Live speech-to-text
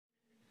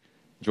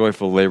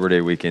Joyful Labor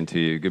Day weekend to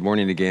you. Good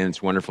morning again.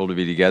 It's wonderful to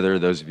be together.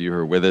 Those of you who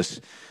are with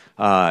us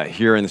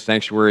here in the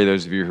sanctuary,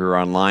 those of you who are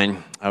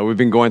online. We've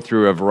been going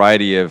through a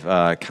variety of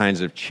kinds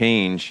of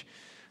change,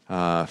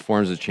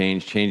 forms of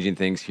change, changing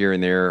things here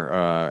and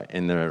there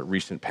in the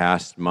recent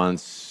past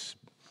months,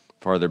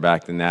 farther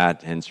back than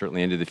that, and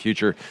certainly into the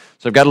future.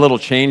 So I've got a little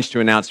change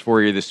to announce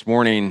for you this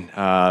morning.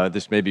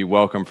 This may be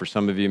welcome for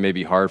some of you, may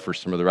be hard for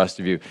some of the rest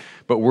of you,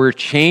 but we're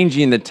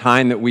changing the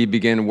time that we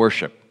begin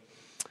worship.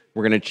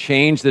 We're going to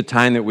change the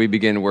time that we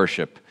begin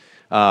worship.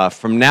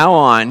 From now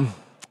on,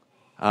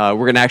 we're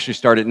going to actually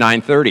start at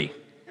 9:30.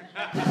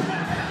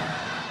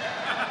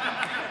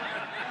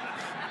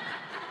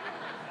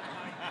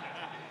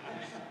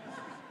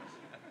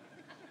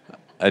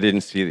 I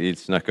didn't see that he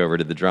snuck over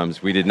to the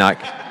drums. We did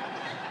not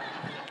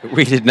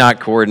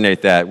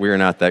coordinate that. We are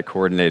not that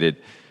coordinated.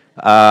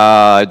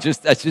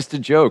 That's just a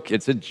joke.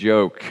 It's a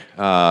joke.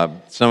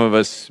 Some of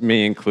us,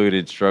 me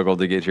included, struggled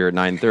to get here at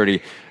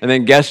 9:30, and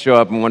then guests show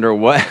up and wonder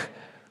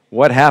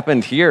what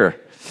happened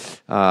here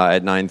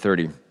at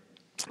 9:30.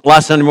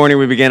 Last Sunday morning,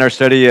 we began our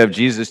study of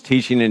Jesus'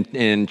 teaching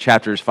in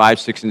chapters 5,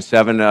 6, and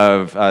 7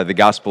 of the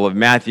Gospel of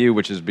Matthew,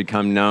 which has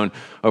become known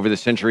over the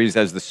centuries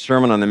as the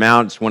Sermon on the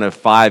Mount. It's one of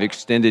 5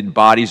 extended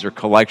bodies or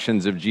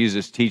collections of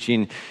Jesus'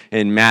 teaching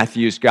in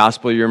Matthew's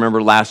Gospel. You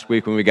remember last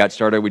week when we got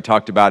started, we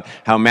talked about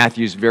how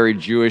Matthew's very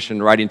Jewish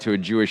and writing to a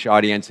Jewish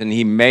audience, and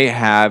he may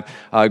have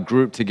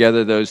grouped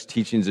together those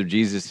teachings of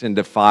Jesus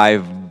into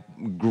 5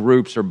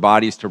 groups or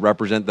bodies to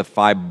represent the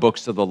 5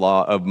 books of the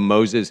law of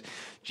Moses.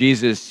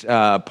 Jesus,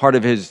 part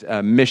of his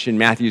mission,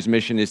 Matthew's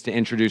mission, is to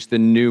introduce the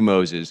new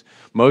Moses.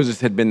 Moses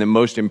had been the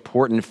most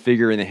important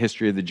figure in the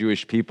history of the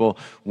Jewish people,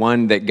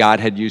 one that God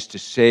had used to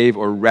save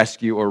or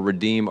rescue or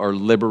redeem or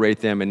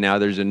liberate them, and now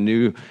there's a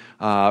new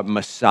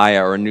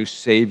Messiah or a new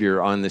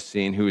Savior on the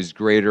scene who is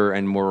greater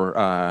and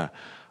more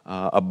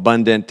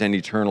abundant and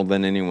eternal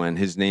than anyone.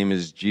 His name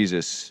is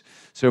Jesus.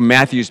 So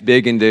Matthew's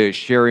big into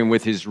sharing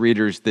with his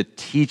readers the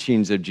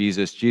teachings of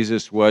Jesus.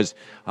 Jesus was,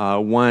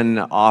 one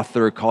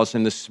author calls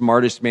him the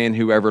smartest man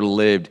who ever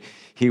lived.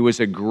 He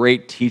was a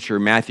great teacher.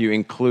 Matthew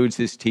includes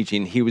his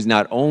teaching. He was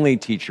not only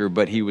teacher,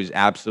 but he was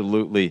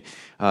absolutely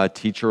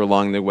teacher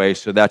along the way.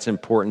 So that's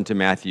important to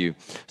Matthew.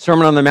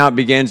 Sermon on the Mount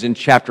begins in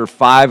chapter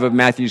 5 of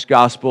Matthew's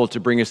Gospel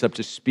to bring us up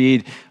to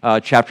speed.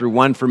 Chapter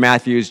 1 for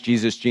Matthew is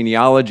Jesus'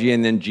 genealogy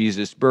and then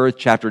Jesus' birth.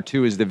 Chapter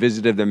 2 is the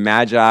visit of the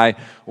Magi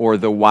or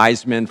the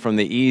wise men from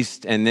the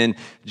east. And then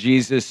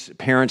Jesus'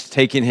 parents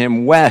taking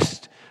him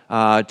west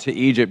to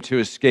Egypt to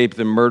escape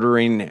the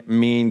murdering,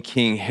 mean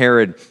King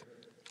Herod.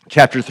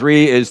 Chapter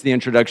 3 is the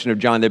introduction of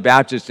John the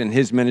Baptist and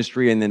his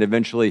ministry, and then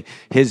eventually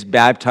his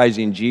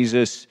baptizing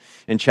Jesus.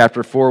 In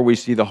chapter 4, we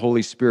see the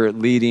Holy Spirit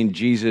leading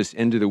Jesus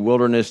into the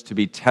wilderness to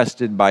be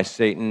tested by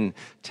Satan,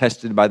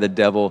 tested by the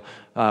devil,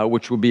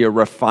 which will be a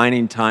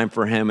refining time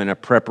for him and a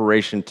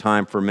preparation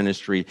time for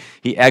ministry.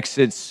 He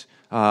exits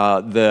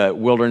the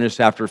wilderness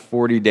after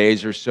 40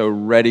 days or so,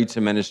 ready to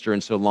minister,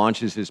 and so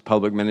launches his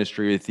public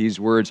ministry with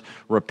these words: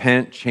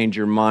 repent, change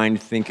your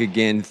mind, think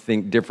again,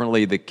 think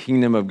differently. The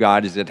kingdom of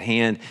God is at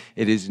hand.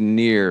 It is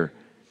near.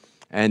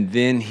 And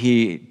then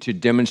to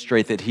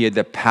demonstrate that he had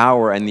the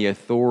power and the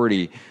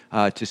authority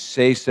to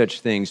say such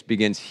things,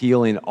 begins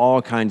healing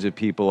all kinds of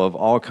people of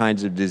all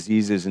kinds of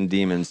diseases and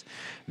demons.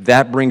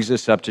 That brings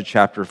us up to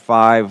chapter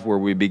 5, where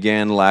we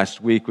began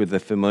last week with the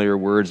familiar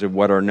words of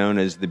what are known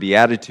as the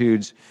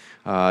Beatitudes.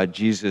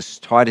 Jesus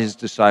taught his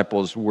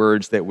disciples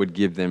words that would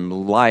give them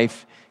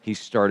life. He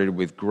started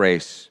with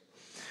grace.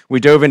 We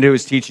dove into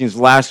his teachings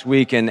last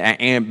week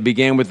and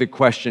began with the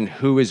question,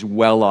 who is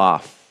well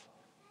off?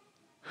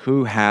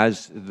 Who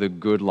has the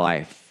good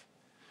life?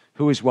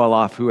 Who is well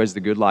off? Who has the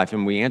good life?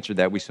 And we answered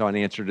that. We saw an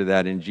answer to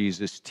that in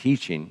Jesus'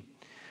 teaching.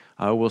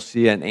 We'll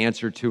see an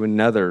answer to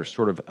another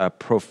sort of a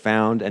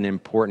profound and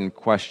important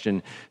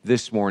question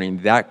this morning.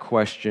 That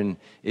question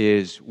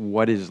is,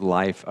 what is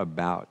life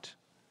about?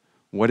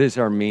 What is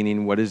our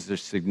meaning? What is the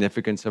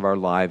significance of our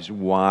lives?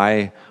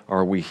 Why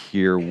are we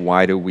here?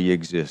 Why do we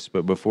exist?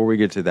 But before we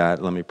get to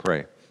that, let me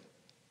pray.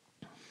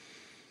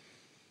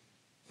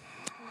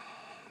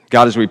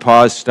 God, as we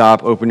pause,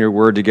 stop, open your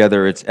word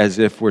together, it's as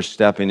if we're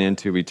stepping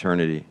into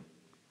eternity.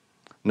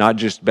 Not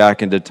just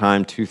back into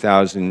time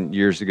 2,000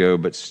 years ago,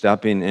 but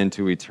stepping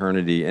into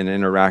eternity and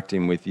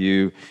interacting with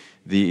you,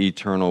 the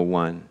eternal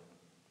one.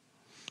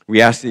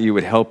 We ask that you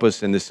would help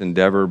us in this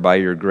endeavor by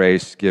your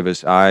grace. Give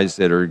us eyes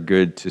that are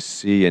good to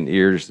see and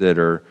ears that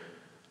are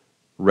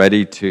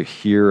ready to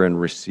hear and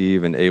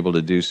receive and able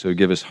to do so.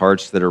 Give us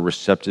hearts that are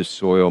receptive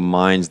soil,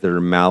 minds that are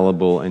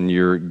malleable in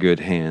your good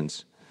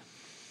hands.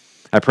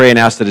 I pray and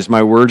ask that as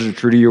my words are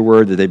true to your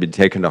word, that they be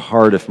taken to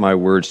heart. If my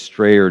words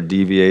stray or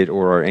deviate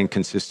or are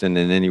inconsistent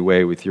in any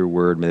way with your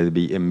word, may they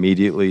be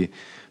immediately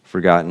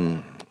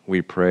forgotten.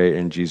 We pray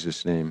in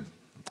Jesus' name.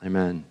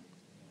 Amen.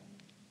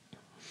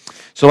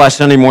 So last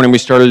Sunday morning, we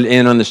started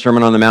in on the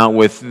Sermon on the Mount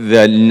with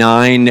the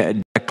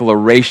 9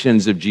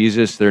 declarations of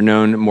Jesus. They're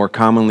known more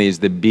commonly as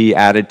the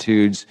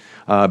Beatitudes.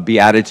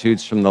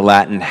 Beatitudes from the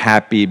Latin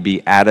happy,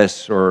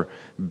 beatus, or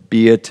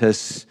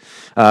beatus.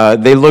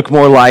 They look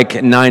more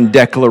like 9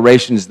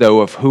 declarations,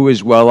 though, of who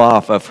is well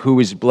off, of who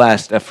is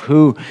blessed, of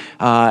who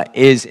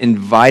is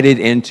invited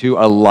into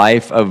a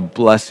life of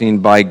blessing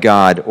by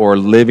God or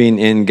living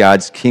in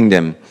God's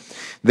kingdom.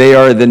 They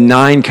are the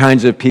 9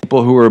 kinds of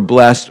people who are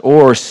blessed,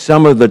 or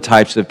some of the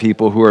types of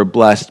people who are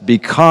blessed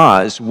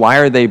because, why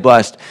are they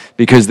blessed?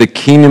 Because the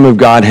kingdom of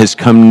God has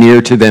come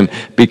near to them,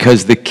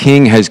 because the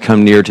king has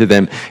come near to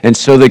them. And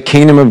so the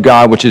kingdom of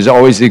God, which has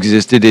always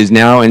existed, is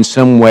now in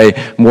some way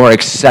more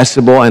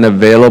accessible and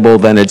available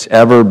than it's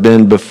ever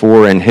been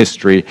before in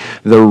history.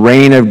 The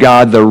reign of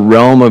God, the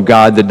realm of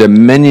God, the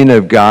dominion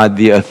of God,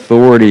 the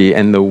authority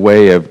and the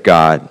way of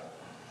God.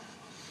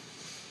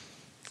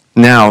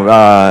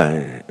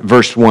 Now,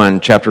 verse 1,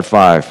 chapter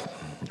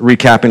 5,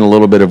 recapping a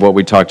little bit of what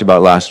we talked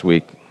about last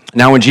week.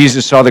 Now, when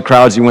Jesus saw the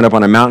crowds, he went up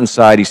on a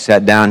mountainside. He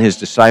sat down. His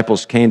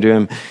disciples came to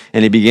him,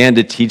 and he began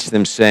to teach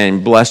them,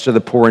 saying, "Blessed are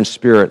the poor in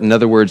spirit." In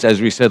other words, as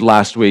we said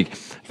last week,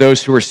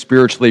 those who are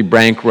spiritually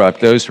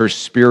bankrupt, those who are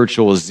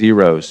spiritual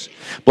zeros.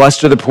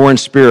 Blessed are the poor in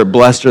spirit.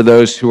 Blessed are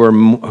those who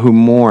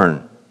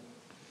mourn.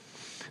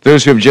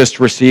 Those who have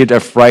just received a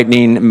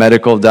frightening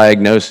medical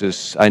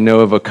diagnosis. I know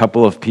of a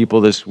couple of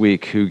people this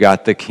week who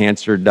got the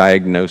cancer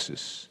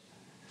diagnosis.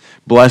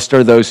 Blessed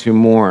are those who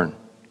mourn.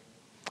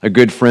 A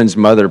good friend's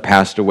mother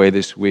passed away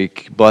this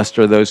week. Blessed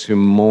are those who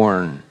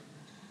mourn.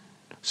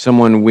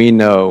 Someone we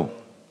know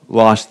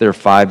lost their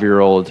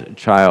 5-year-old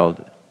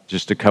child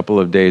just a couple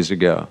of days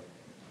ago.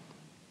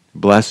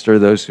 Blessed are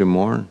those who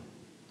mourn,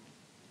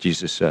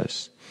 Jesus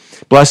says.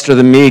 Blessed are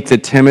the meek, the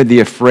timid,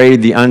 the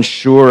afraid, the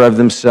unsure of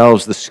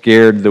themselves, the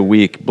scared, the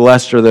weak.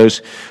 Blessed are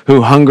those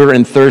who hunger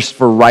and thirst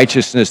for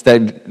righteousness.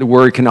 That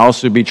word can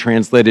also be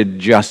translated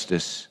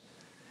justice.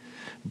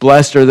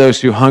 Blessed are those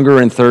who hunger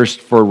and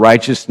thirst for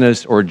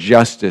righteousness or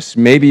justice,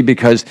 maybe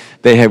because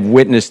they have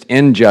witnessed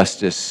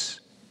injustice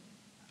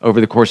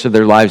over the course of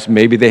their lives.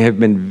 Maybe they have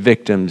been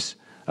victims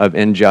of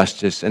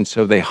injustice, and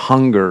so they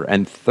hunger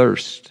and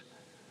thirst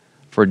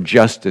for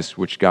justice,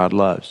 which God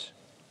loves.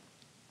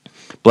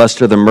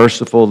 Blessed are the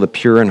merciful, the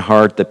pure in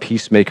heart, the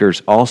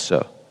peacemakers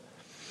also.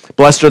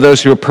 Blessed are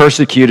those who are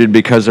persecuted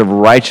because of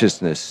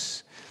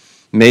righteousness,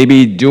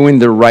 maybe doing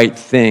the right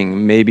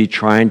thing, maybe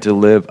trying to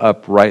live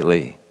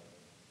uprightly,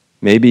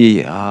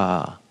 maybe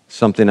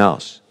something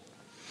else.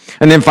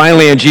 And then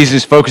finally, and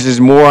Jesus focuses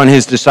more on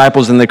his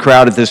disciples in the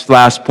crowd at this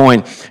last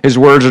point. His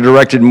words are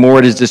directed more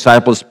at his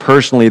disciples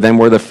personally than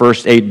were the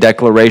first 8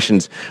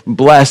 declarations.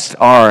 Blessed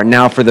are,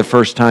 now for the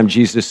first time,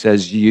 Jesus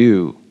says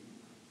you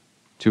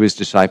to his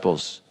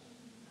disciples.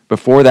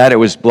 Before that, it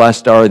was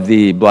blessed are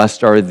thee,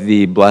 blessed are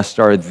thee, blessed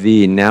are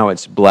thee. Now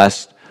it's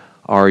blessed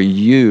are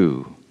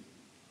you,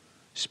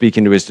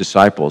 speaking to his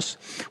disciples.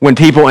 When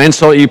people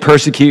insult you,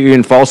 persecute you,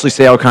 and falsely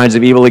say all kinds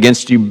of evil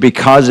against you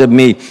because of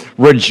me,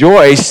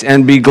 rejoice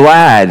and be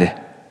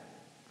glad,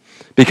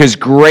 because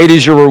great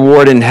is your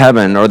reward in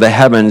heaven, or the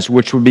heavens,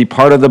 which would be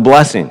part of the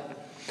blessing.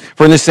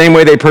 For in the same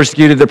way they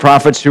persecuted the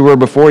prophets who were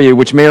before you,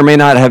 which may or may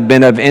not have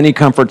been of any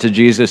comfort to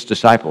Jesus'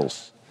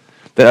 disciples,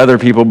 that other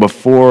people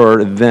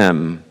before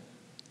them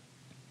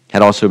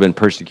had also been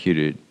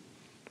persecuted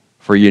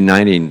for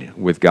uniting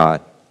with God.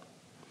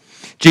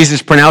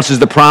 Jesus pronounces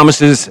the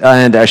promises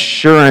and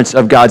assurance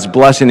of God's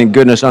blessing and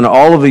goodness on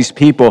all of these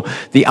people,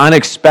 the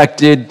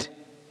unexpected,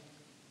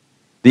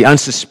 the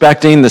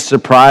unsuspecting, the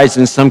surprised,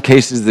 in some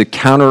cases the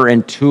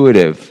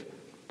counterintuitive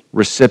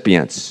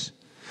recipients.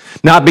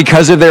 Not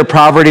because of their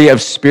poverty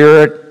of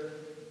spirit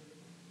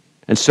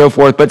and so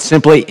forth, but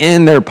simply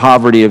in their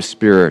poverty of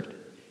spirit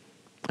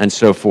and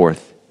so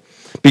forth,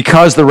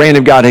 because the reign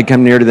of God had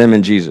come near to them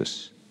in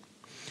Jesus.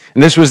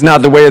 And this was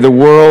not the way of the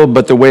world,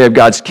 but the way of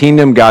God's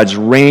kingdom, God's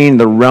reign,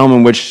 the realm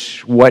in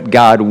which what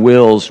God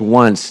wills,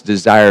 wants,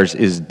 desires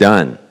is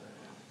done.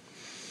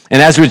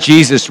 And as with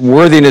Jesus,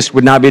 worthiness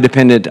would not be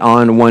dependent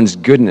on one's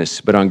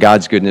goodness, but on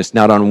God's goodness,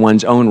 not on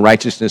one's own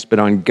righteousness, but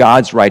on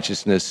God's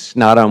righteousness,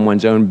 not on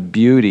one's own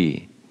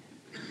beauty,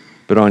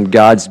 but on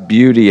God's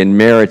beauty and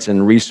merits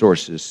and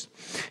resources.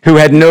 Who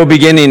had no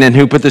beginning, and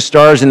who put the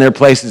stars in their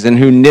places, and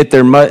who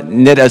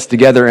knit us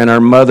together in our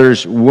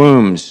mother's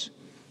wombs.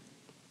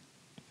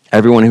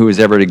 Everyone who has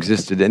ever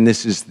existed. And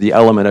this is the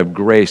element of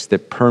grace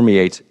that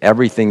permeates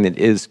everything that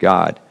is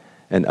God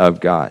and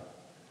of God.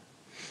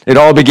 It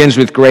all begins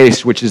with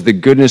grace, which is the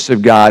goodness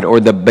of God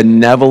or the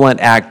benevolent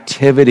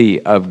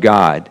activity of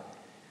God.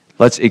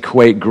 Let's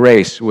equate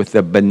grace with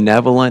the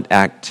benevolent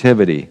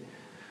activity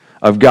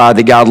of God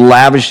that God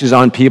lavishes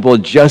on people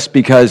just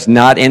because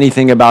not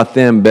anything about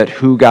them, but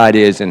who God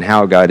is and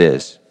how God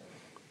is.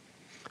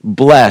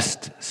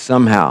 Blessed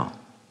somehow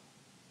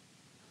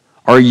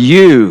are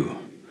you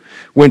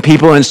when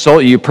people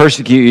insult you,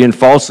 persecute you, and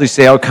falsely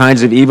say all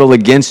kinds of evil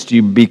against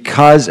you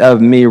because of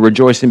me.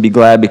 Rejoice and be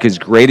glad, because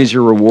great is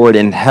your reward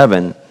in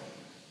heaven.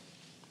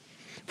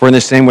 For in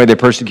the same way they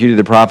persecuted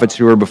the prophets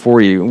who were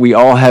before you. We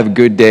all have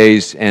good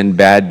days and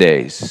bad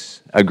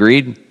days.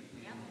 Agreed?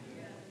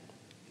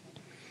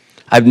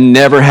 I've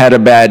never had a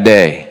bad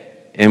day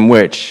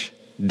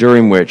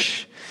during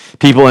which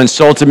people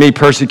insulted me,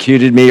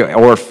 persecuted me,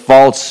 or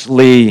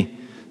falsely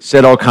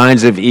said all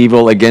kinds of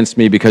evil against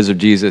me because of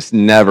Jesus.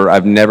 Never.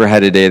 I've never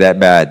had a day that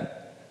bad.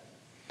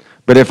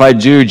 But if I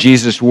do,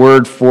 Jesus'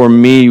 word for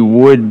me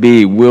will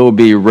be,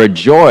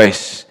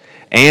 rejoice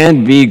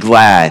and be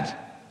glad,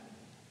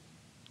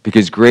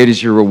 because great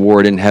is your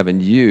reward in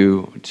heaven.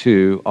 You,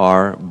 too,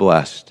 are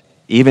blessed,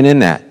 even in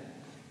that.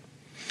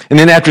 And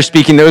then after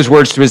speaking those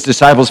words to his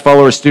disciples,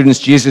 followers, students,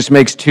 Jesus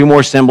makes two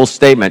more simple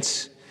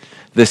statements.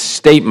 The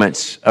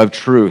statements of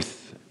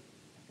truth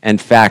and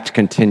fact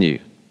continue.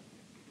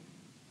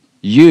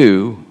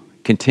 You,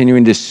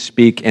 continuing to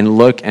speak and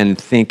look and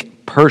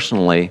think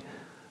personally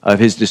of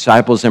his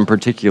disciples in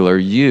particular,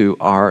 you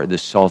are the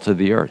salt of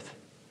the earth.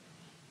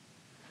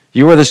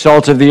 You are the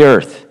salt of the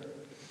earth.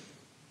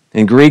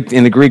 In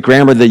the Greek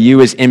grammar, the you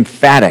is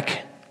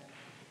emphatic.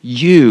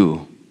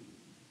 You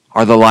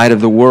are the light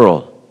of the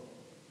world.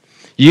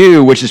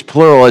 You, which is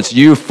plural, it's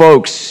you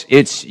folks,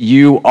 it's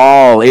you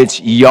all,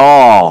 it's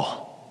y'all.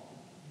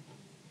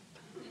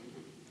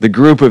 The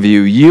group of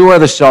you are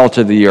the salt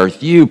of the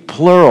earth. You,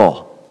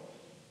 plural,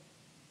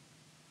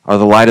 are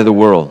the light of the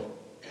world.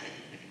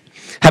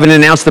 Having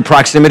announced the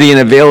proximity and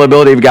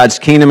availability of God's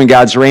kingdom and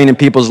God's reign in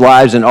people's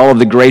lives and all of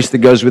the grace that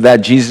goes with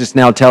that, Jesus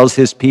now tells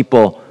his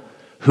people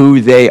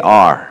who they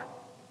are.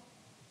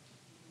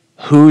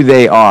 Who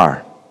they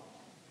are.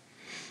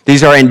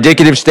 These are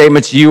indicative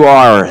statements. You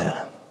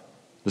are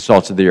the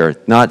salt of the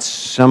earth. Not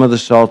some of the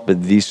salt,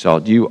 but the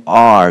salt. You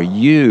are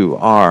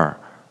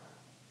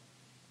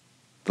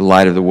the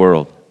light of the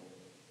world.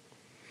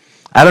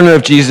 I don't know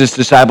if Jesus'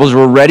 disciples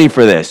were ready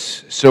for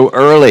this so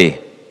early.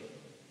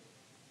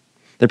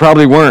 They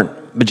probably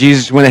weren't, but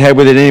Jesus went ahead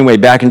with it anyway.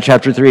 Back in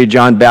chapter 3,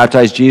 John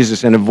baptized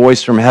Jesus, and a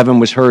voice from heaven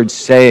was heard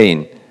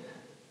saying,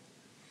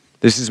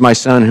 "This is my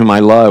son whom I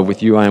love.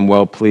 With you I am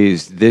well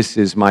pleased. This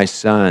is my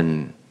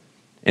son."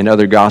 In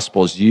other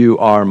gospels, you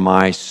are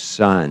my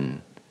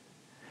son.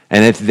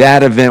 And if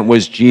that event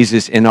was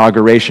Jesus'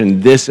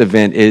 inauguration, this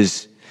event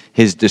is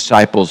his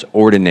disciples'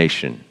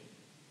 ordination.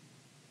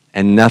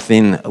 And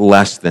nothing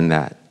less than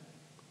that.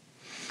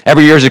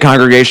 Every year as a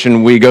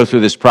congregation, we go through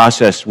this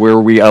process where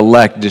we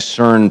elect,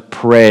 discern,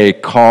 pray,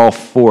 call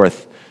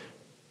forth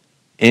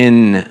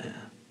in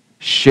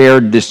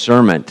shared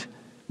discernment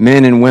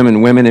men and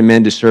women and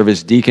men to serve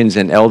as deacons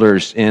and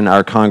elders in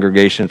our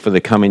congregation for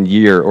the coming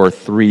year or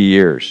 3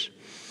 years.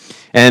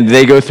 And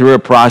they go through a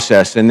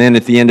process, and then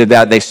at the end of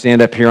that, they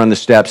stand up here on the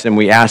steps and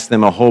we ask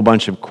them a whole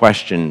bunch of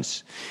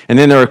questions. And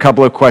then there are a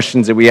couple of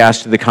questions that we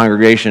ask to the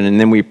congregation, and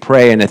then we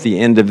pray, and at the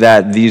end of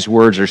that, these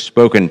words are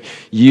spoken.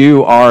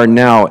 You are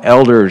now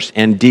elders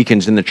and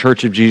deacons in the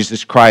Church of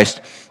Jesus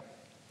Christ.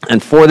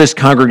 And for this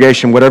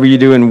congregation, whatever you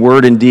do in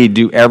word and deed,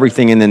 do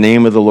everything in the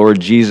name of the Lord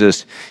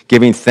Jesus,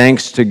 giving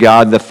thanks to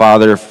God the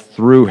Father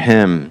through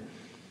him.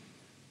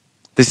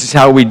 This is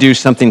how we do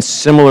something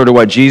similar to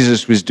what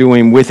Jesus was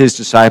doing with his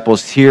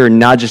disciples here,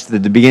 not just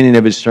at the beginning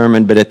of his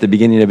sermon, but at the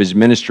beginning of his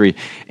ministry.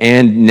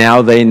 And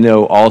now they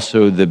know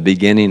also the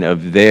beginning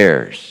of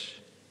theirs.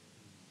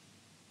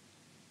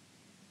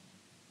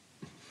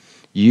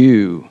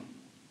 You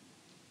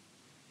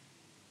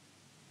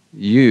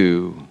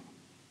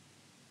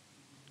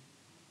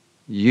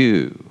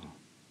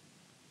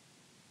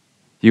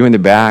in the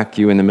back,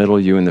 you in the middle,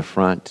 you in the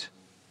front.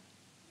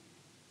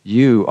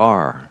 You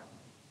are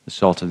the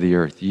salt of the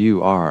earth.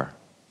 You are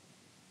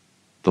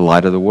the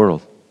light of the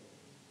world.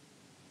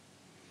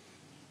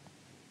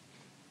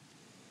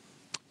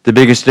 The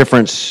biggest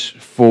difference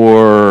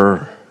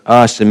for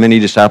us and many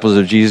disciples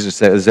of Jesus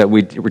is that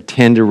we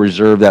tend to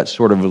reserve that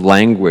sort of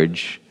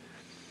language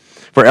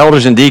for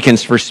elders and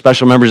deacons, for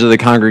special members of the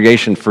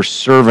congregation, for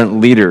servant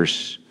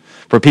leaders,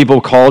 for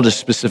people called to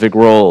specific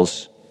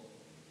roles.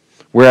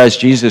 Whereas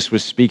Jesus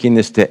was speaking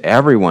this to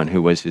everyone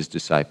who was his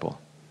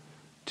disciple,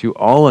 to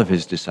all of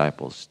his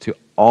disciples, to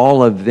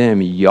all of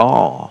them,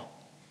 y'all.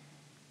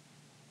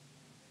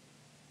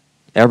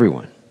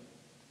 Everyone.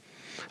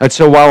 And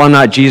so while I'm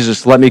not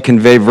Jesus, let me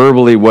convey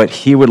verbally what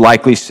he would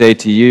likely say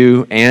to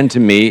you and to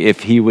me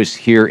if he was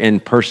here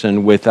in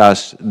person with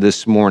us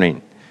this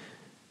morning.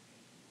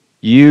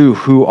 You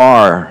who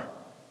are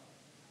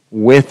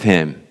with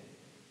him,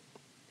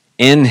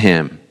 in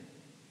him,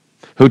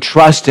 who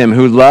trust him,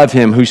 who love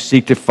him, who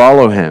seek to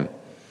follow him,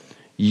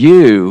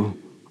 you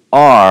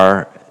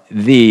are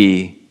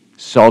the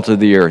salt of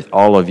the earth,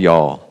 all of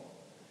y'all.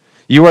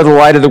 You are the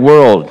light of the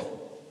world.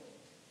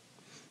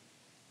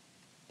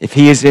 If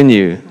he is in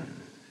you,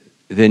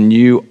 then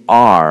you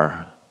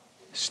are,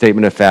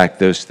 statement of fact,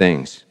 those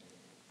things.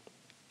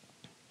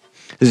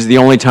 This is the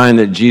only time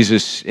that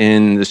Jesus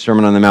in the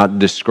Sermon on the Mount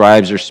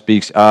describes or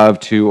speaks of,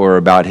 to, or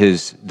about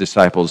his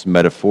disciples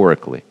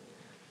metaphorically.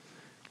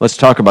 Let's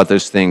talk about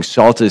those things.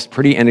 Salt is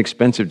pretty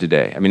inexpensive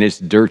today. I mean, it's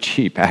dirt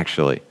cheap,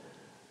 actually.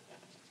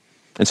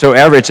 And so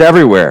it's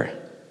everywhere,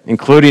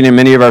 including in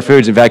many of our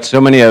foods. In fact, so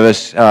many of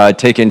us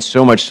take in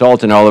so much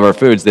salt in all of our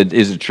foods that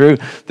is it true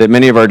that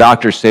many of our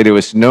doctors say to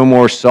us, no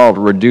more salt,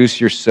 reduce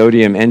your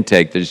sodium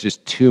intake. There's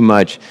just too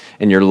much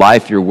in your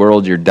life, your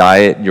world, your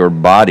diet, your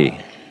body.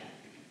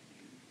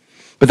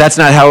 But that's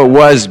not how it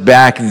was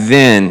back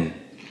then.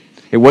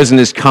 It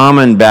wasn't as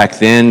common back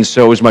then,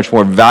 so it was much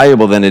more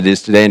valuable than it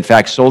is today. In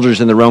fact,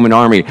 soldiers in the Roman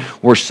army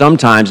were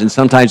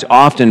sometimes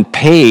often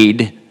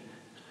paid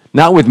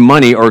not with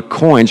money or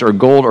coins or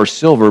gold or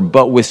silver,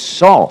 but with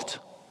salt,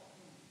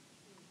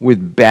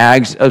 with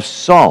bags of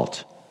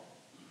salt.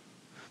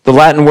 The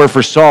Latin word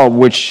for salt,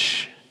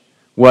 which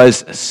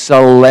was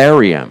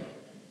salarium,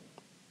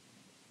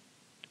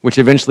 which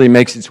eventually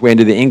makes its way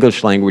into the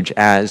English language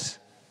as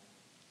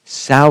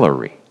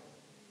salary.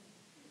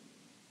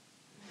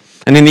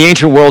 And in the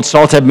ancient world,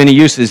 salt had many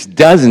uses,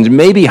 dozens,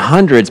 maybe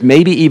hundreds,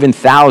 maybe even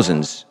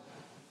thousands.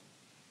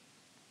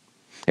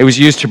 It was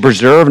used to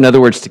preserve, in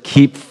other words, to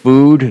keep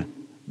food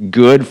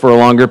good for a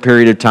longer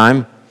period of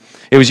time.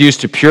 It was used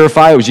to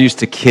purify. It was used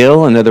to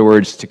kill, in other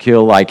words, to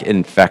kill like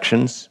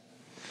infections.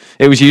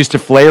 It was used to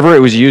flavor. It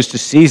was used to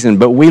season.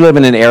 But we live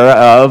in an era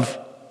of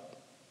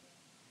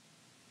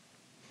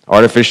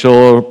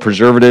artificial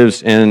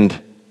preservatives and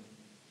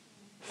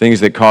things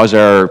that cause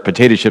our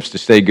potato chips to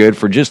stay good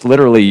for just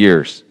literally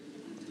years.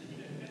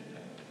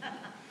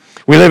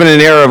 We live in an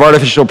era of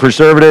artificial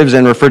preservatives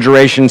and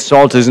refrigeration.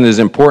 Salt isn't as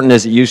important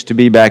as it used to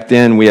be back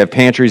then. We have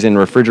pantries and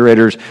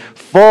refrigerators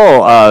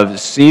full of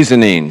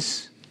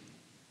seasonings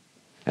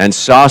and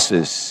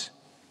sauces.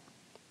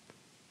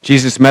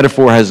 Jesus'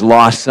 metaphor has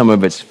lost some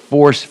of its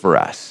force for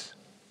us.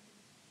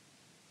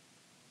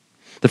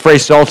 The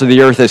phrase salt of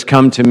the earth has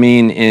come to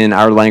mean in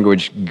our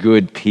language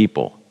good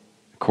people,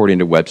 according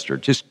to Webster.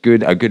 Just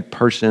a good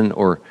person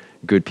or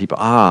good people.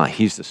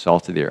 He's the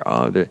salt of the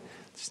earth.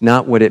 It's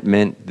not what it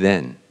meant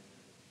then.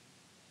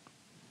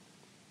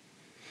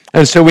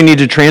 And so we need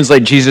to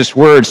translate Jesus'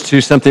 words to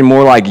something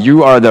more like,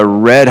 you are the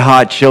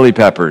red-hot chili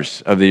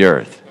peppers of the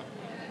earth.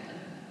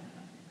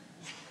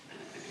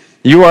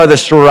 You are the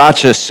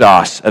sriracha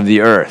sauce of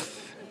the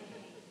earth.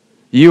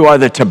 You are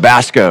the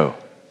Tabasco.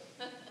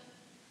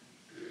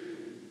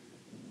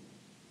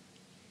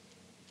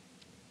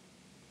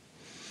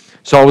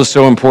 Salt was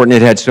so important,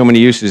 it had so many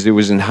uses, it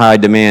was in high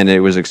demand, and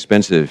it was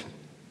expensive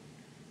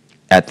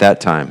at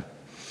that time.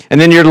 And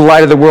then you're the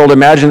light of the world.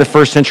 Imagine the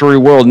first century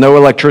world, no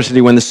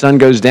electricity. When the sun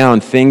goes down,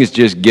 things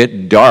just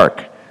get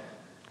dark.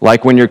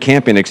 Like when you're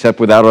camping, except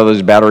without all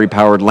those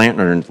battery-powered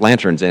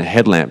lanterns and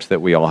headlamps that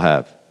we all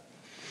have.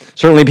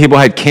 Certainly people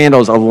had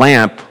candles, a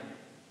lamp.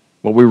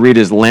 What we read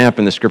as lamp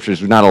in the scriptures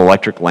was not an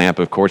electric lamp,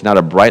 of course, not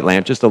a bright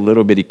lamp, just a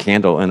little bitty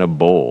candle in a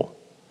bowl.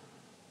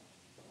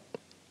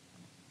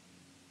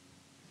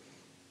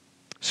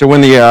 So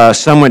when the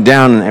sun went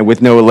down and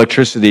with no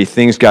electricity,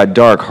 things got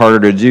dark, harder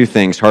to do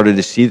things, harder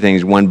to see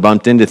things. One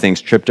bumped into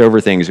things, tripped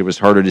over things. It was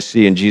harder to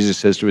see. And Jesus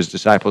says to his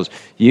disciples,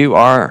 you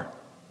are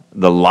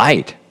the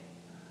light.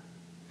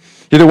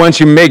 You're the ones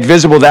who make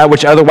visible that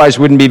which otherwise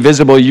wouldn't be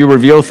visible. You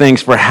reveal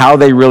things for how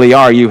they really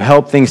are. You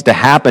help things to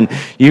happen.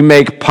 You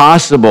make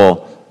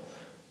possible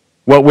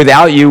what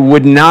without you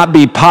would not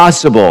be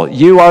possible.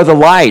 You are the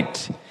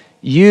light.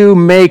 You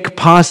make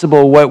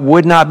possible what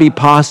would not be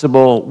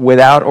possible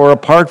without or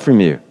apart from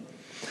you.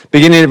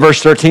 Beginning at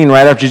verse 13,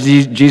 right after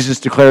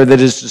Jesus declared that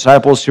his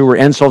disciples who were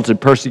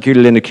insulted,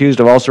 persecuted, and accused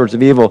of all sorts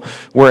of evil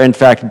were in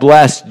fact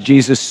blessed,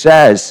 Jesus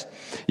says,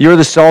 you're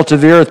the salt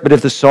of the earth, but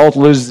if the salt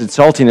loses its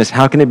saltiness,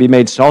 how can it be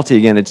made salty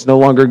again? It's no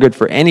longer good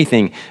for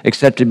anything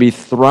except to be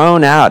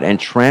thrown out and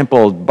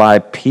trampled by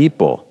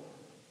people.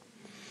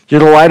 You're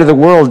the light of the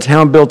world. A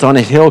town built on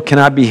a hill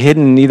cannot be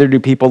hidden. Neither do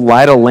people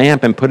light a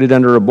lamp and put it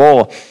under a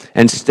bowl.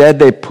 Instead,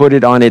 they put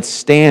it on its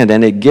stand,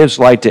 and it gives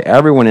light to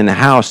everyone in the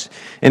house.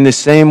 In the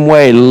same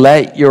way,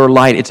 let your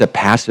light, it's a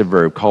passive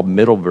verb called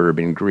middle verb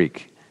in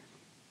Greek.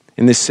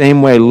 In the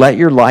same way, let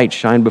your light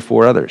shine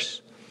before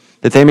others,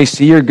 that they may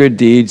see your good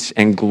deeds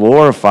and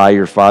glorify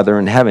your Father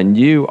in heaven.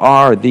 You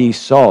are the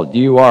salt.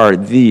 You are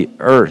the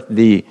earth,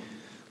 the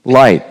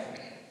light.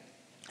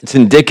 It's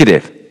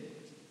indicative.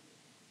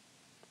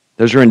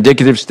 Those are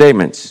indicative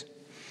statements,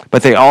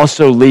 but they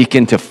also leak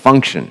into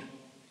function,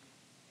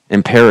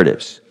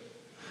 imperatives.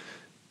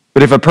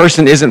 But if a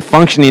person isn't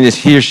functioning as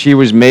he or she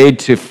was made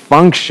to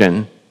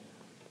function,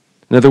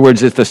 in other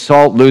words, if the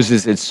salt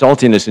loses its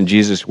saltiness, in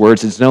Jesus'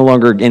 words, it's no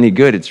longer any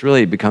good.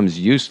 It becomes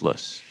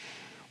useless,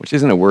 which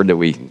isn't a word that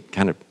we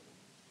kind of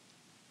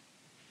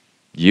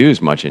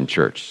use much in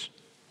church.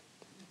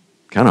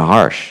 Kind of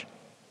harsh.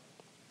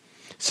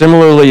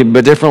 Similarly,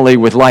 but differently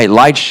with light,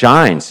 light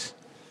shines.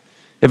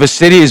 If a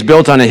city is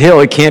built on a hill,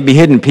 it can't be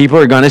hidden. People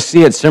are going to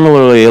see it.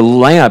 Similarly, a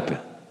lamp,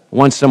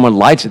 once someone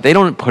lights it, they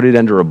don't put it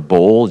under a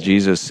bowl,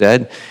 Jesus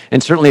said.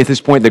 And certainly at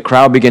this point, the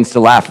crowd begins to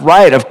laugh.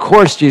 Right, of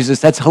course, Jesus,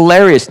 that's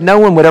hilarious. No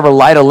one would ever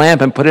light a lamp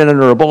and put it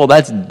under a bowl.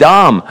 That's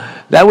dumb.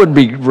 That would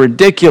be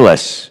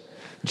ridiculous.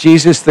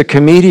 Jesus, the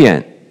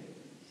comedian.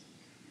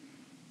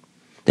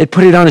 They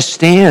put it on a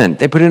stand.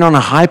 They put it on a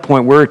high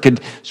point where it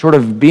could sort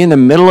of be in the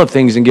middle of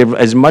things and give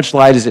as much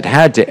light as it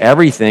had to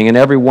everything and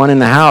everyone in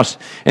the house.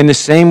 In the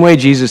same way,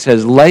 Jesus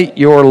says, let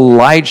your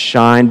light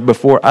shine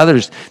before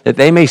others, that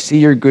they may see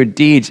your good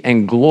deeds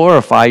and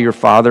glorify your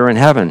Father in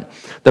heaven.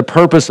 The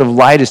purpose of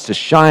light is to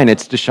shine.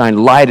 It's to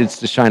shine light. It's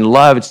to shine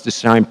love. It's to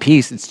shine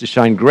peace. It's to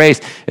shine grace.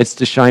 It's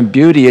to shine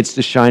beauty. It's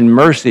to shine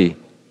mercy.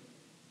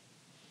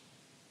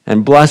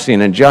 and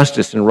blessing and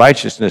justice and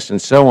righteousness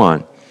and so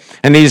on.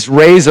 And these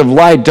rays of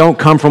light don't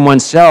come from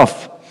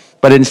oneself,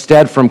 but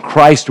instead from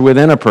Christ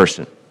within a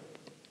person.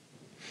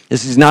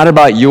 This is not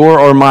about your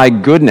or my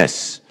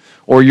goodness,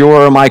 or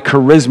your or my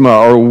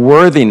charisma, or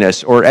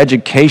worthiness, or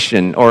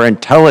education, or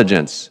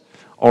intelligence,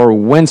 or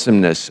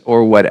winsomeness,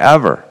 or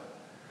whatever,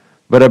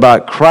 but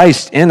about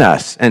Christ in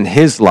us and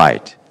his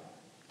light,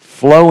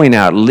 flowing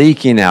out,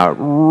 leaking out,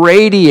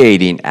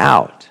 radiating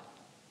out.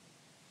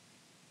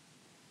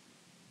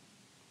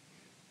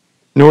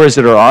 Nor is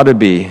it or ought to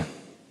be,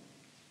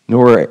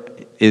 nor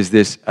is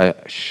this a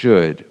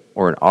should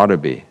or an ought to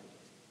be,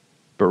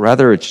 but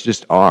rather it's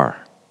just are.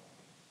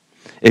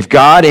 If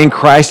God in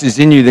Christ is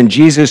in you, then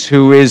Jesus,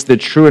 who is the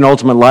true and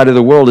ultimate light of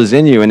the world, is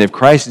in you. And if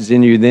Christ is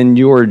in you, then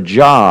your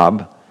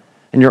job,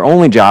 and your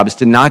only job, is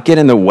to not get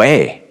in the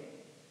way.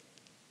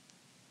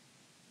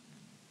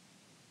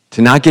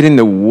 To not get in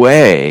the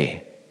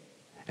way,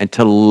 and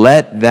to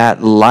let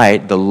that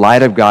light, the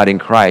light of God in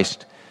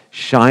Christ,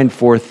 shine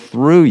forth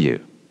through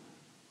you.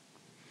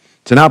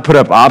 To not put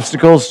up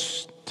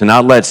obstacles, to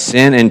not let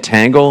sin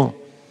entangle,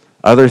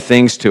 other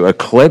things to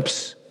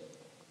eclipse.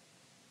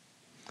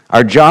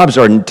 Our jobs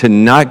are to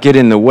not get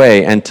in the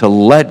way and to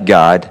let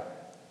God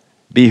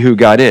be who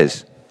God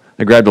is.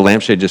 I grabbed a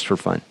lampshade just for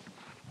fun.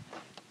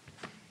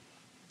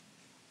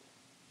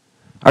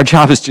 Our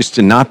job is just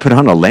to not put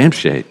on a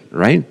lampshade,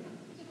 right?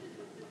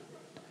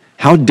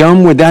 How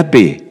dumb would that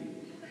be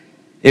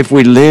if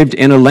we lived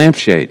in a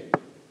lampshade?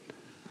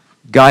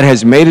 God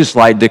has made us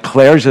light,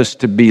 declares us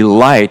to be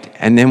light,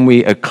 and then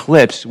we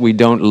eclipse, we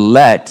don't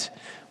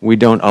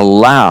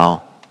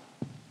allow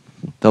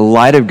the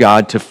light of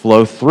God to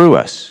flow through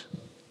us,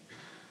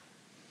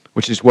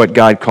 which is what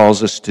God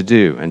calls us to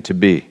do and to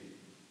be.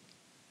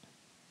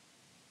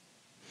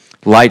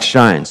 Light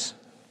shines.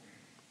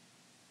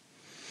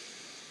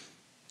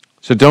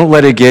 So don't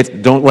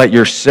let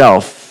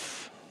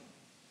yourself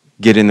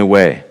get in the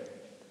way.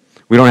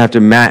 We don't have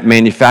to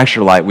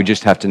manufacture light, we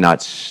just have to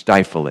not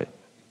stifle it,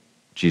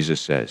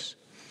 Jesus says.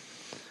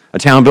 A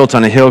town built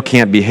on a hill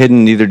can't be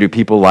hidden, neither do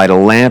people light a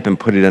lamp and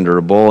put it under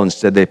a bowl.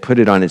 Instead, they put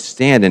it on its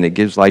stand and it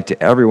gives light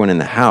to everyone in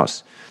the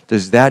house.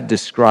 Does that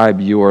describe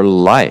your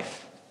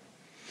life?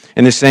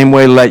 In the same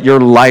way, let your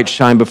light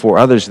shine before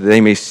others that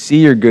they may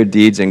see your good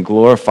deeds and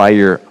glorify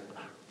your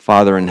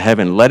Father in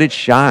heaven. Let it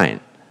shine.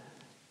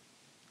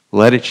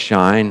 Let it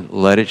shine.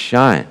 Let it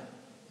shine.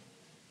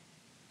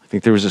 I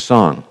think there was a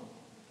song.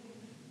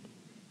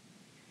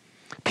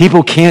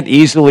 People can't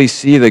easily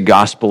see the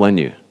gospel in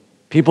you.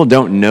 People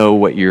don't know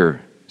what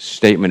your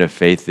statement of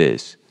faith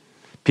is.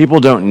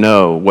 People don't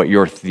know what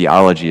your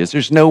theology is.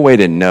 There's no way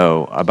to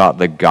know about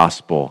the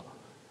gospel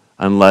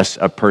unless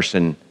a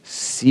person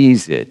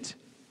sees it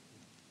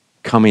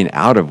coming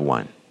out of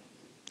one.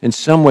 In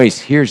some ways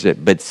hears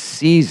it, but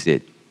sees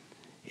it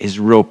is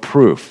real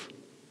proof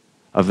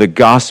of the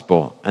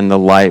gospel and the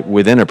light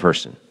within a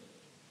person.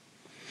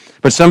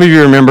 But some of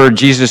you remember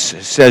Jesus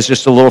says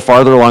just a little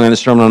farther along in the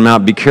Sermon on the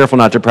Mount, be careful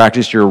not to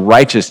practice your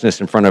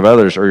righteousness in front of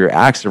others or your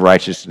acts of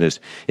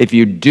righteousness. If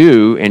you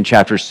do, in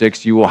chapter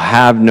 6, you will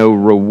have no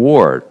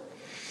reward.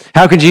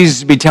 How can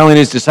Jesus be telling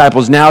his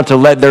disciples now to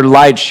let their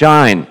light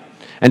shine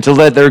and to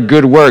let their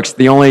good works,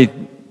 the only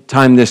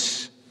time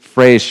this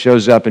phrase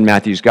shows up in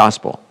Matthew's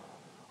gospel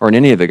or in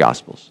any of the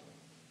gospels?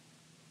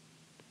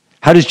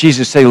 How does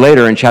Jesus say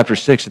later in chapter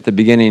 6 at the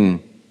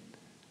beginning,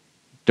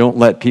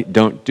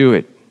 don't do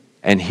it?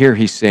 And here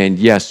he's saying,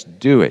 yes,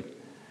 do it.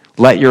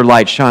 Let your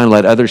light shine.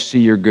 Let others see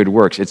your good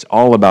works. It's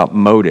all about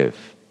motive.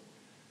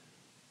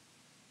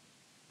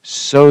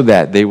 So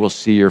that they will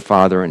see your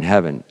Father in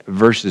heaven.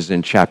 Verses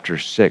in chapter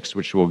 6,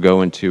 which we'll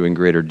go into in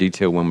greater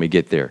detail when we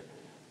get there.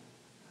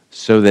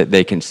 So that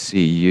they can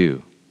see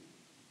you.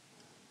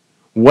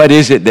 What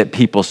is it that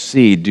people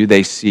see? Do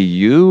they see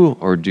you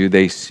or do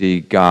they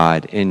see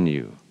God in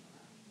you?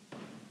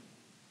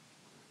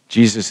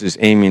 Jesus is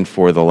aiming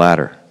for the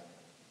latter.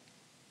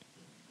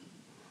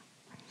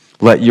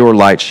 Let your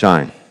light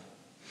shine.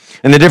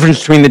 And the difference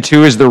between the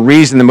two is the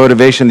reason, the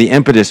motivation, the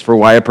impetus for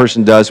why a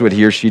person does what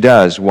he or she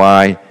does,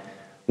 why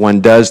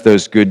one does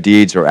those good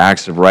deeds or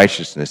acts of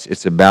righteousness.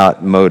 It's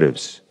about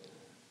motives.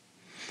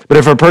 But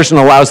if a person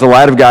allows the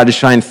light of God to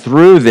shine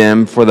through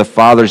them for the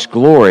Father's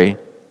glory,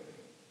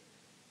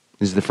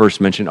 this is the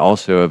first mention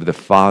also of the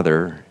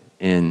Father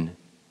in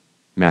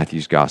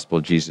Matthew's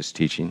gospel, Jesus'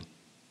 teaching,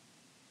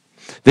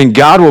 then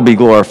God will be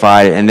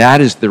glorified, and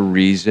that is the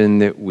reason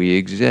that we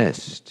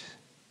exist.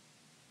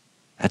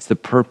 That's the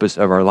purpose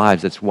of our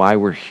lives. That's why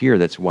we're here.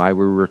 That's why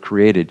we were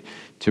created,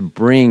 to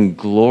bring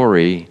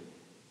glory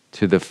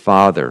to the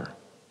Father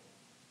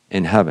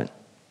in heaven.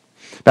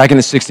 Back in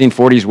the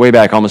 1640s, way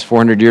back almost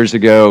 400 years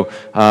ago,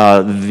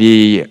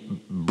 the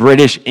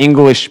British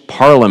English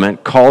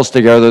Parliament calls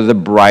together the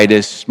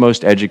brightest,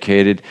 most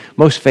educated,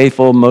 most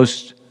faithful,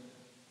 most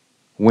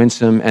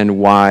winsome and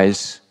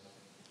wise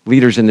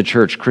leaders in the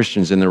church,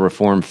 Christians in the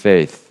Reformed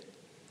faith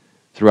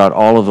throughout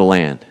all of the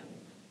land.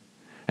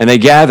 And they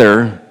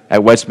gather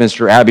at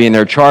Westminster Abbey, and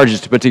their charge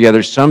is to put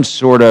together some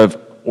sort of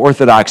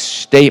orthodox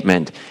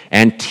statement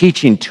and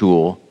teaching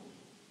tool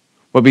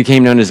what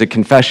became known as a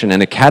confession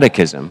and a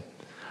catechism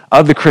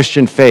of the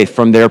Christian faith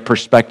from their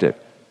perspective.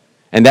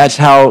 And that's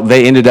how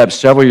they ended up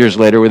several years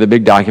later with a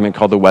big document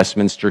called the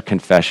Westminster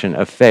Confession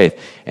of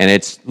Faith and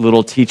its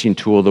little teaching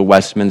tool, the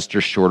Westminster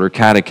Shorter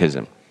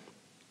Catechism,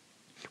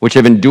 which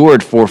have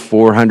endured for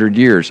 400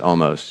 years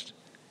almost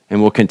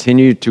and will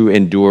continue to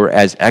endure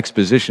as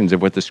expositions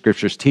of what the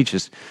Scriptures teach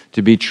us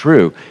to be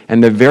true.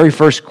 And the very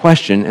first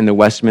question in the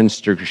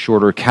Westminster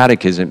Shorter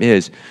Catechism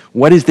is,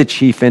 what is the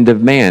chief end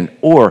of man?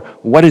 Or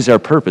what is our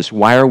purpose?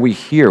 Why are we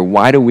here?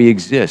 Why do we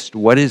exist?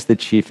 What is the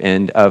chief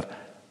end of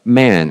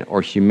man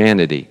or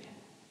humanity?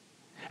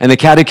 And the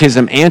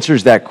Catechism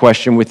answers that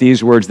question with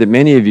these words that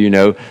many of you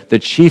know: the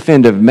chief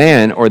end of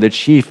man, or the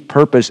chief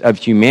purpose of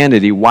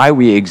humanity, why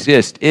we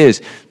exist,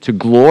 is to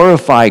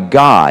glorify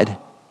God,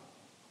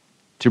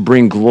 to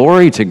bring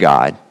glory to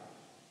God,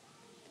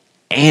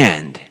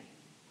 and,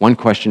 one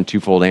question,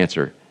 twofold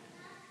answer,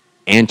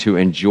 and to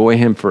enjoy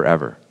Him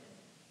forever.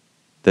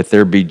 That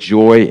there be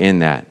joy in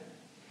that.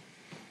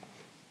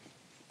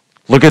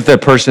 Look at the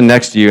person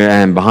next to you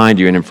and behind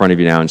you and in front of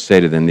you now and say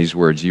to them these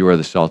words: you are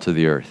the salt of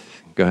the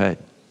earth. Go ahead.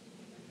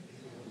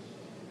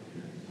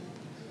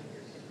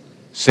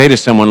 Say to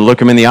someone, look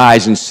them in the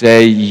eyes and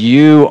say,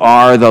 you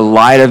are the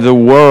light of the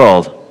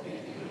world.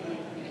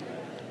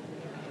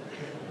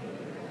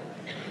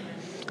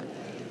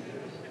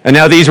 And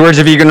now these words,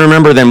 if you can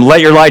remember them: let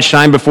your light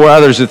shine before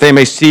others, that they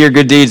may see your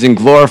good deeds and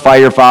glorify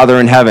your Father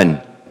in heaven.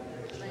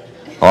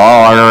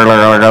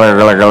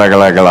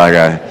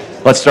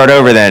 Let's start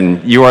over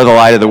then. You are the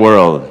light of the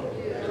world.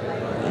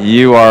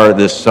 You are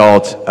the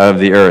salt of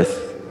the earth.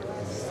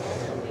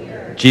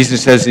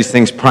 Jesus says these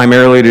things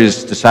primarily to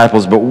his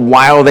disciples, but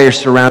while they are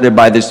surrounded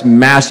by this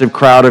massive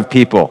crowd of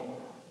people,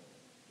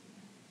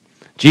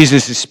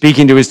 Jesus is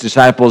speaking to his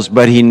disciples,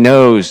 but he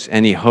knows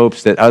and he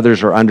hopes that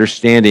others are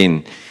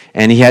understanding,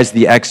 and he has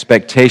the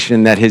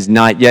expectation that his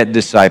not yet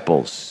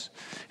disciples,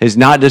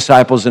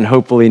 and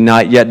hopefully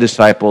not yet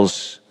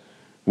disciples,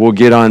 will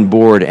get on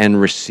board and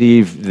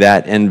receive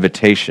that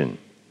invitation.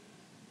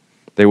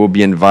 They will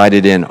be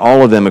invited in.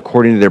 All of them,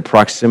 according to their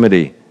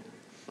proximity,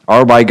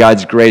 are by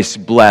God's grace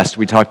blessed.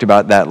 We talked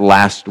about that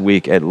last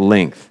week at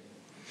length.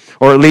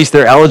 Or at least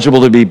they're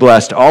eligible to be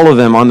blessed. All of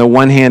them, on the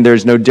one hand,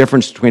 there's no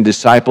difference between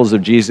disciples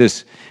of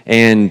Jesus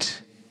and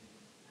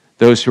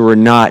those who are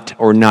not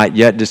or not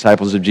yet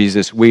disciples of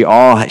Jesus. We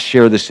all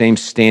share the same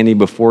standing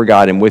before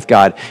God and with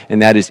God,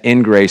 and that is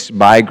in grace,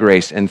 by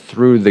grace, and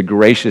through the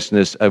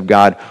graciousness of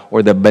God,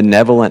 or the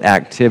benevolent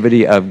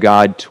activity of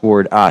God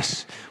toward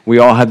us. We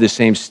all have the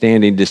same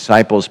standing: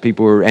 disciples,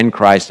 people who are in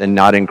Christ and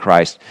not in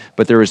Christ.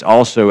 But there is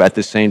also, at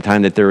the same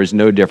time, that there is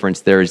no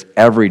difference. There is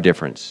every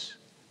difference.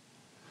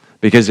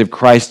 Because if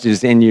Christ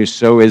is in you,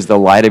 so is the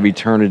light of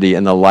eternity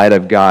and the light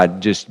of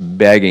God just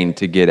begging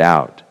to get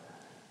out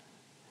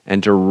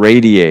and to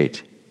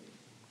radiate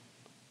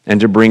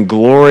and to bring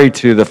glory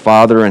to the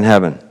Father in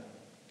heaven.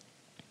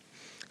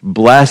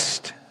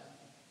 Blessed,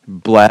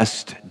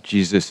 blessed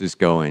Jesus is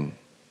going.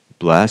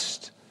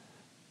 Blessed,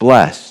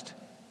 blessed.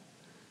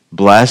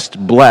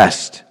 Blessed,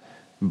 blessed,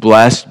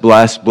 blessed,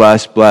 blessed,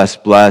 blessed,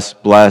 blessed,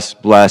 blessed,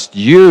 blessed, blessed.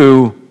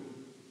 You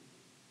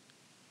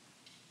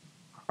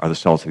are the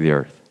salt of the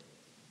earth.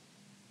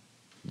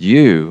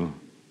 You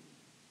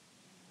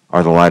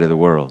are the light of the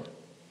world.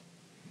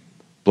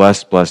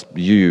 Blessed, blessed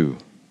you.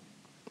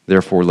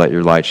 Therefore, let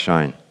your light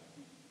shine.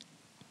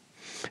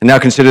 And now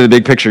consider the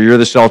big picture. You're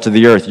the salt of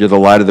the earth. You're the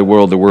light of the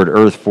world. The word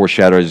earth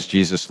foreshadows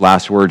Jesus'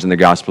 last words in the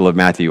Gospel of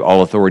Matthew.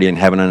 All authority in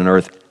heaven and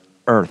on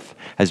earth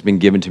has been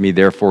given to me.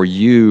 Therefore,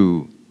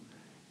 you,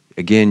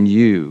 again,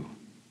 you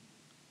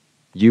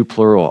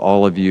plural,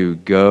 all of you,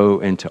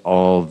 go into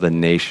all the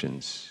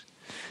nations,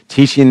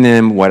 teaching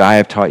them what I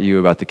have taught you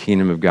about the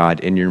kingdom of God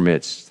in your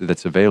midst,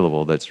 that's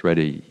available, that's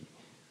ready,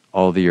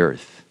 all the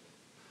earth.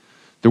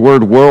 The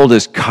word world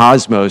is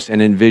cosmos and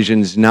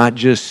envisions not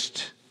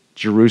just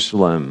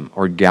Jerusalem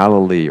or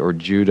Galilee or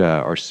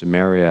Judah or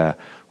Samaria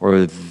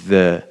or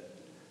the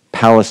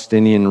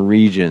Palestinian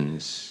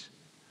regions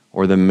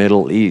or the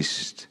Middle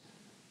East,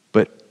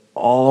 but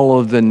all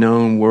of the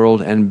known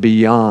world and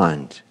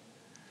beyond.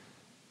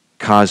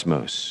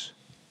 Cosmos.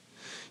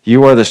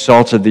 You are the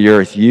salt of the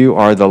earth. You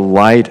are the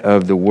light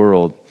of the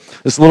world.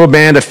 This little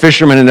band of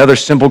fishermen and other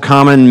simple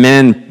common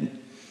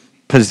men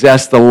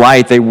possessed the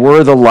light. They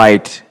were the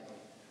light.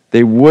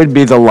 They would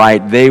be the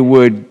light. They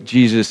would,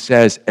 Jesus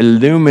says,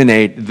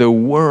 illuminate the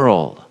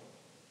world.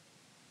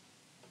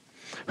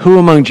 Who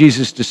among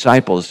Jesus'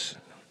 disciples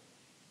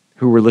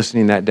who were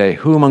listening that day,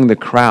 who among the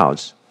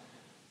crowds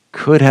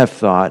could have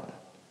thought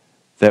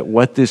that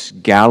what this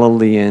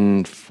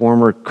Galilean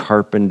former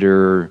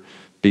carpenter,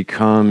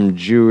 become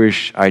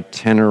Jewish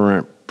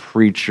itinerant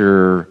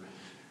preacher,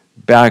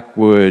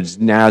 backwoods,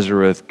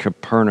 Nazareth,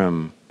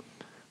 Capernaum,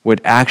 would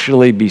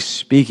actually be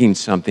speaking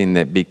something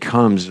that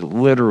becomes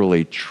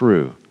literally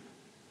true?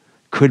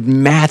 Could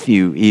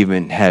Matthew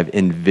even have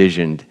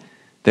envisioned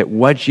that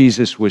what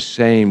Jesus was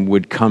saying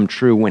would come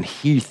true when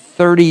he,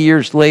 30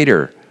 years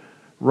later,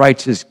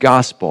 writes his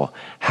gospel?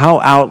 How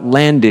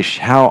outlandish,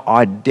 how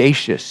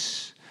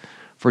audacious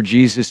for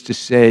Jesus to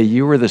say,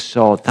 you are the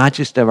salt, not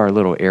just of our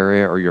little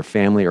area or your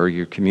family or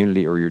your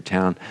community or your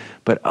town,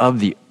 but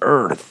of the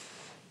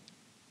earth.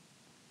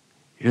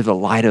 You're the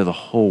light of the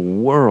whole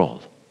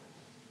world.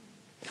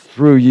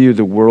 Through you,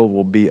 the world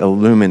will be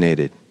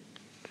illuminated.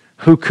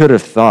 Who could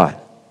have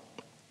thought?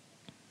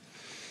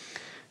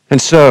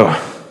 And so,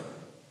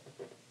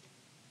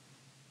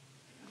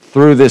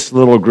 through this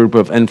little group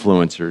of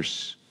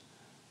influencers,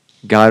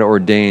 God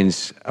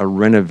ordains a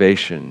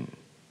renovation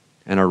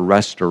and a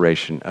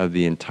restoration of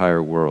the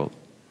entire world.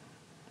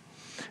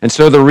 And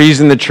so the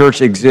reason the church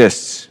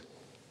exists,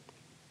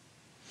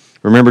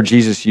 remember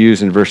Jesus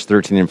used in verse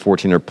 13 and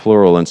 14 are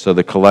plural, and so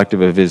the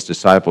collective of his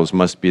disciples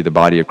must be the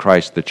body of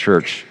Christ, the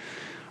church,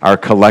 our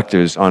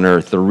collectives on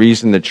earth. The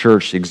reason the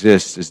church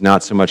exists is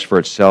not so much for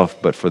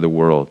itself, but for the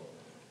world.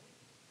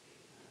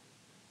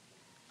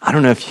 I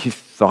don't know if you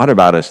thought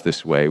about us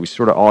this way. We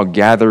sort of all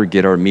gather,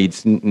 get our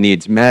needs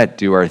met,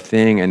 do our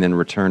thing, and then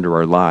return to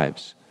our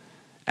lives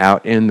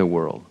out in the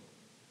world.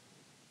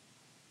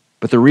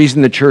 But the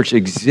reason the church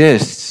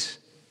exists,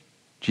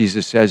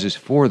 Jesus says, is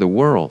for the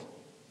world.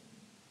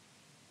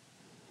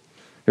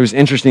 It was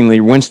interestingly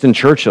Winston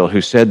Churchill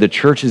who said the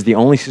church is the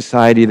only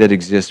society that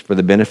exists for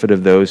the benefit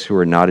of those who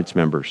are not its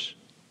members.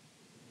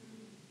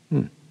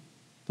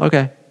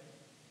 Okay.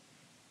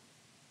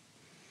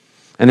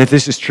 And if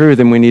this is true,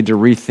 then we need to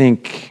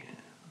rethink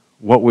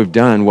what we've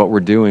done, what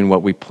we're doing,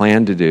 what we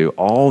plan to do,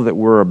 all that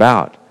we're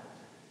about.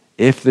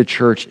 If the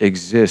church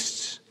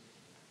exists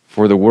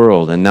for the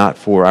world and not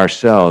for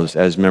ourselves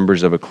as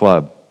members of a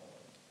club.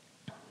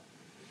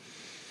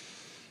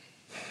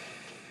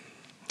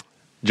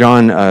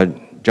 John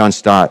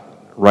Stott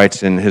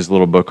writes in his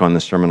little book on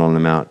the Sermon on the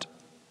Mount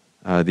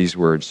these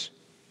words.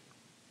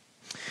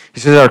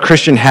 He says, our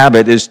Christian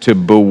habit is to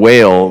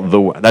bewail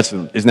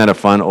isn't that a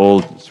fun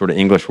old sort of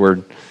English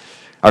word?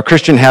 Our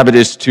Christian habit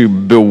is to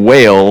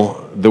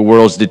bewail the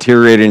world's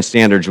deteriorating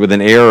standards with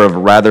an air of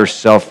rather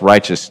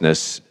self-righteous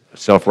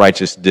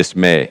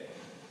dismay.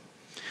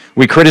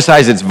 We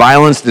criticize its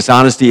violence,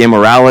 dishonesty,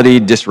 immorality,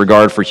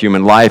 disregard for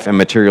human life, and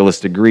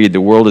materialistic greed.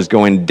 The world is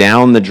going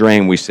down the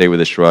drain, we say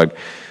with a shrug.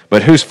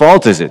 But whose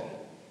fault is it?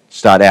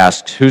 Stott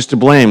asks, who's to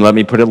blame? Let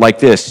me put it like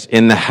this.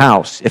 In the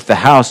house. If the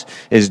house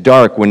is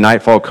dark when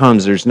nightfall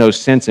comes, there's no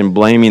sense in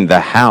blaming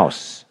the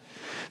house.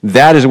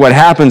 That is what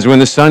happens when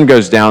the sun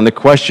goes down. The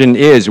question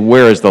is,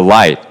 where is the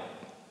light?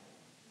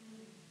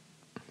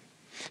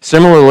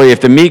 Similarly,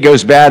 if the meat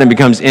goes bad and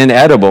becomes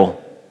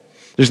inedible,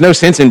 there's no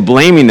sense in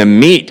blaming the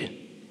meat.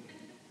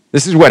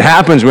 This is what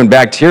happens when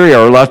bacteria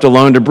are left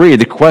alone to breed.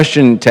 The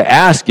question to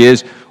ask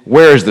is,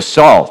 where is the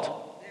salt?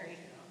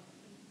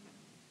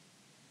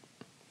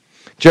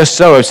 Just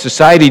so, if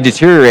society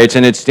deteriorates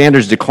and its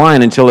standards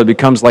decline until it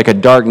becomes like a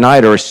dark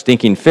night or a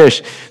stinking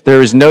fish,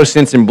 there is no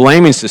sense in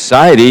blaming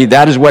society.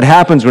 That is what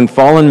happens when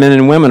fallen men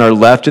and women are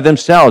left to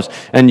themselves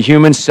and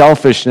human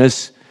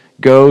selfishness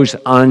goes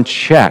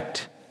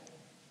unchecked.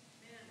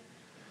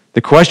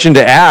 The question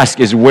to ask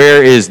is,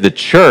 where is the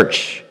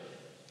church?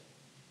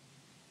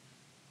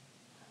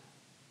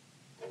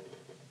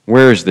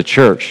 Where is the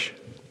church?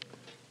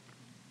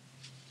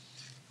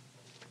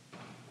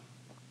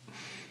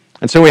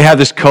 And so we have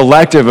this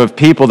collective of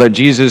people that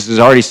Jesus has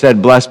already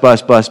said, bless,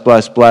 bless, bless,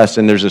 bless, bless,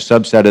 and there's a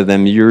subset of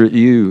them,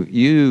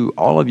 you,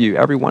 all of you,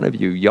 every one of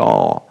you,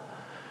 y'all,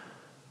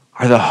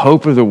 are the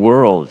hope of the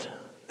world.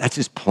 That's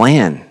his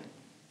plan.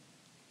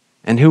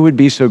 And who would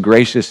be so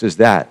gracious as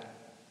that?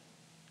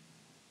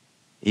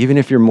 Even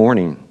if you're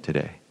mourning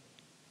today,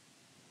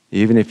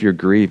 even if you're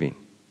grieving,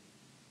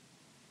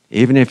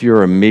 even if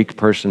you're a meek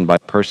person by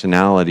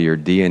personality or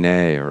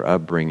DNA or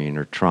upbringing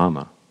or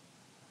trauma,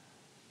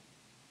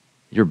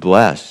 you're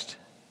blessed.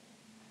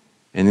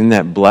 And in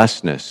that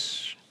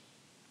blessedness,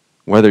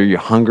 whether you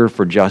hunger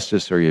for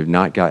justice or you've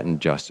not gotten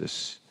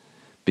justice,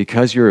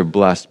 because you're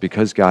blessed,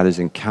 because God has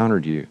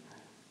encountered you,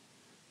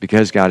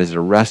 because God has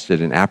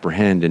arrested and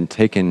apprehended and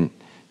taken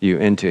you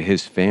into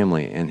his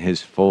family and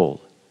his fold,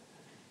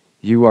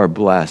 you are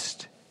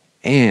blessed.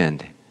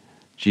 And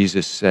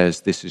Jesus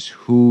says this is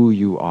who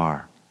you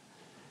are.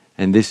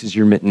 And this is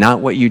not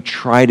what you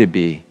try to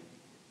be,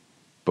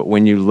 but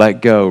when you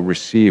let go,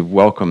 receive,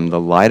 welcome the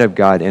light of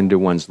God into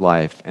one's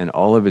life and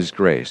all of his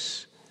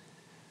grace,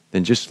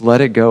 then just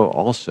let it go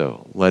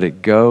also. Let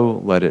it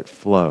go, let it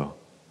flow,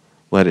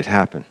 let it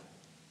happen.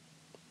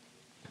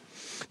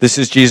 This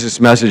is Jesus'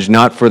 message,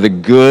 not for the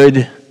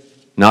good,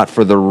 not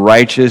for the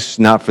righteous,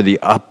 not for the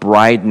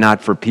upright,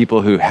 not for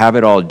people who have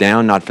it all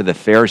down, not for the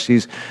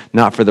Pharisees,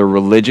 not for the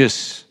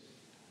religious,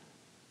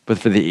 but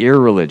for the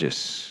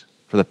irreligious,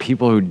 for the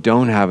people who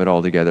don't have it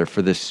all together,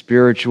 for the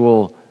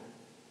spiritual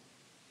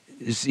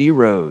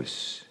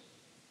zeros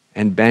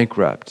and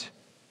bankrupt.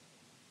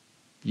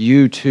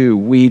 You too,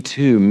 we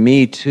too,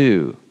 me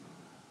too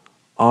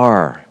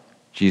are,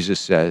 Jesus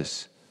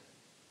says,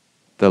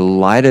 the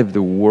light of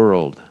the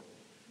world,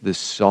 the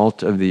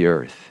salt of the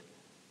earth.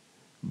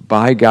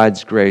 By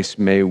God's grace,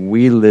 may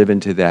we live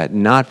into that,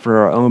 not for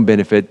our own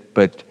benefit,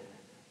 but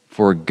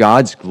for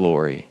God's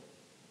glory.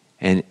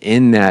 And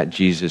in that,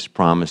 Jesus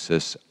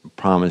promises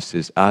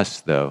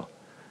us, though,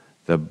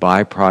 the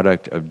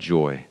byproduct of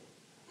joy,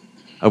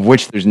 of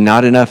which there's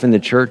not enough in the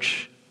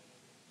church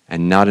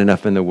and not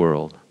enough in the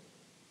world,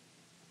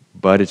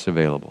 but it's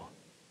available.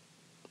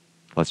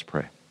 Let's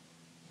pray.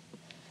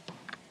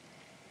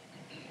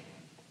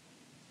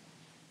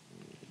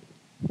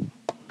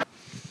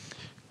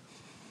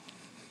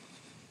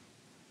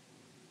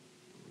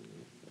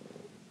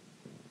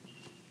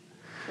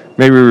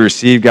 May we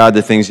receive, God,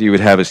 the things that you would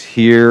have us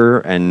hear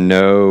and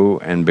know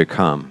and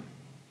become.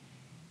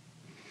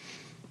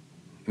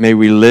 May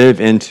we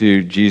live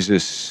into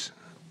Jesus'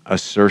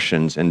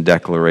 assertions and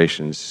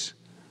declarations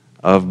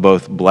of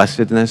both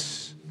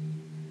blessedness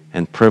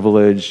and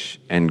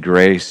privilege and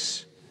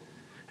grace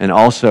and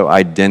also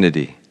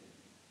identity.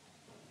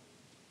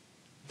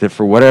 That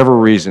for whatever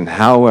reason,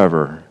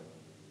 however,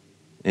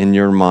 in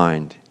your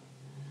mind,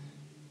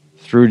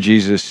 through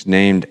Jesus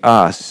named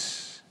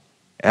us,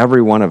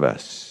 every one of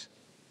us,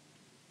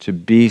 to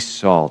be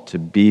salt, to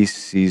be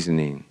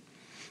seasoning,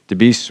 to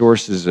be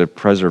sources of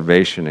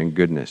preservation and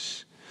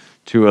goodness,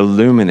 to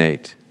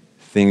illuminate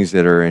things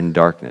that are in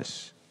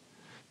darkness,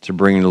 to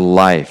bring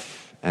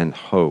life and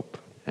hope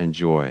and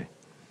joy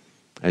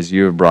as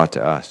you have brought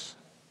to us.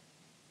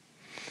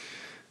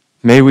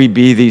 May we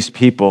be these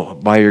people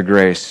by your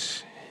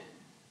grace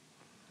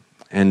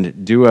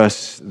and do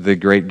us the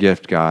great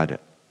gift, God,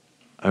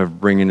 of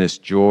bringing us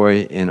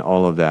joy in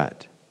all of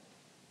that.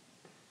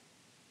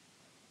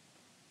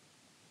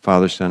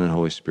 Father, Son, and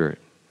Holy Spirit.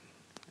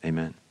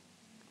 Amen.